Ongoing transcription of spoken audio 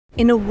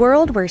In a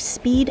world where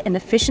speed and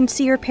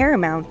efficiency are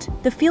paramount,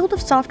 the field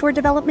of software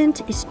development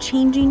is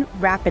changing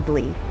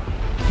rapidly.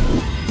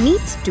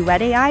 Meet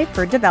Duet AI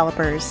for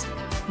developers,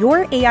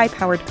 your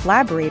AI-powered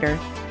collaborator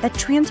that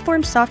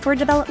transforms software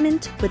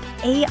development with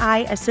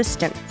AI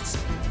assistance.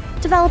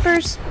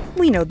 Developers,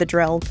 we know the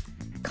drill.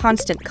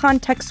 Constant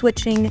context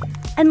switching,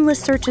 endless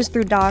searches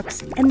through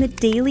docs, and the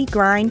daily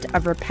grind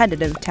of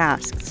repetitive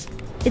tasks.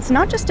 It's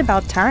not just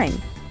about time,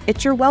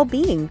 it's your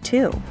well-being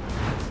too.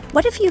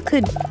 What if you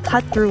could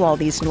cut through all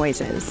these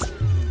noises?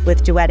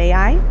 With Duet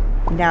AI,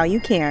 now you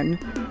can.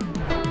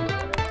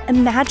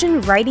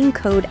 Imagine writing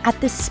code at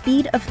the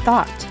speed of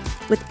thought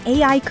with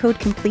AI code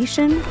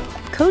completion,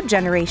 code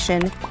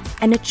generation,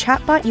 and a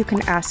chatbot you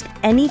can ask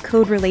any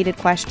code-related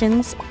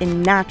questions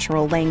in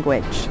natural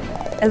language.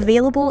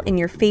 Available in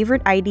your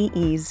favorite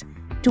IDEs,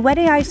 Duet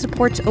AI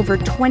supports over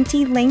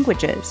 20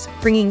 languages,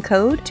 bringing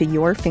code to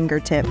your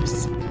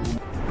fingertips.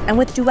 And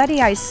with Duet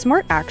AI's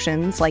smart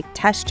actions like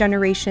test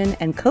generation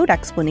and code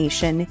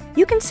explanation,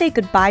 you can say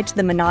goodbye to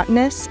the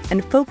monotonous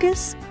and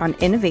focus on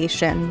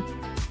innovation.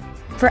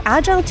 For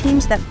agile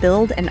teams that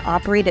build and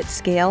operate at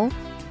scale,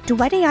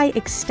 Duet AI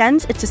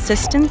extends its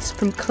assistance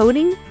from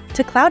coding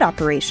to cloud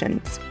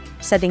operations,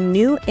 setting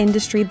new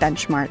industry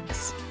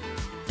benchmarks.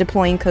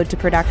 Deploying code to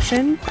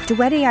production,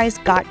 Duet AI's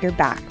got your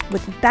back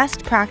with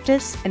best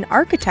practice and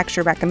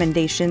architecture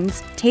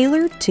recommendations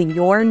tailored to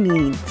your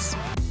needs.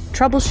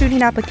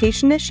 Troubleshooting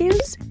application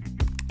issues?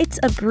 It's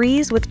a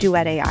breeze with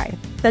Duet AI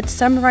that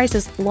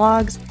summarizes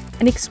logs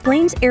and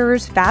explains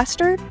errors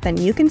faster than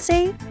you can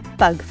say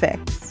bug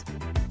fix.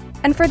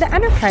 And for the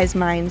enterprise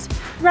minds,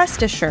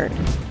 rest assured,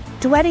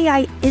 Duet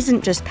AI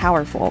isn't just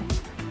powerful.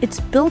 It's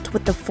built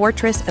with the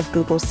fortress of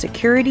Google's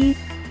security,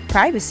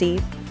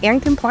 privacy,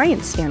 and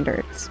compliance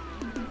standards.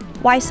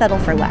 Why settle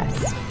for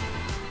less?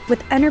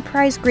 With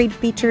enterprise-grade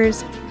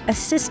features,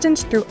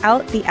 assistance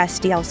throughout the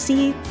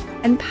SDLC,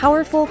 and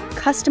powerful,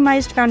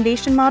 customized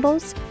foundation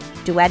models,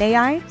 Duet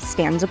AI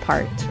stands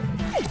apart.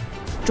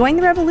 Join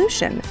the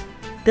revolution.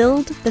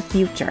 Build the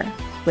future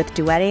with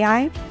Duet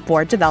AI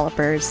for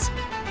developers.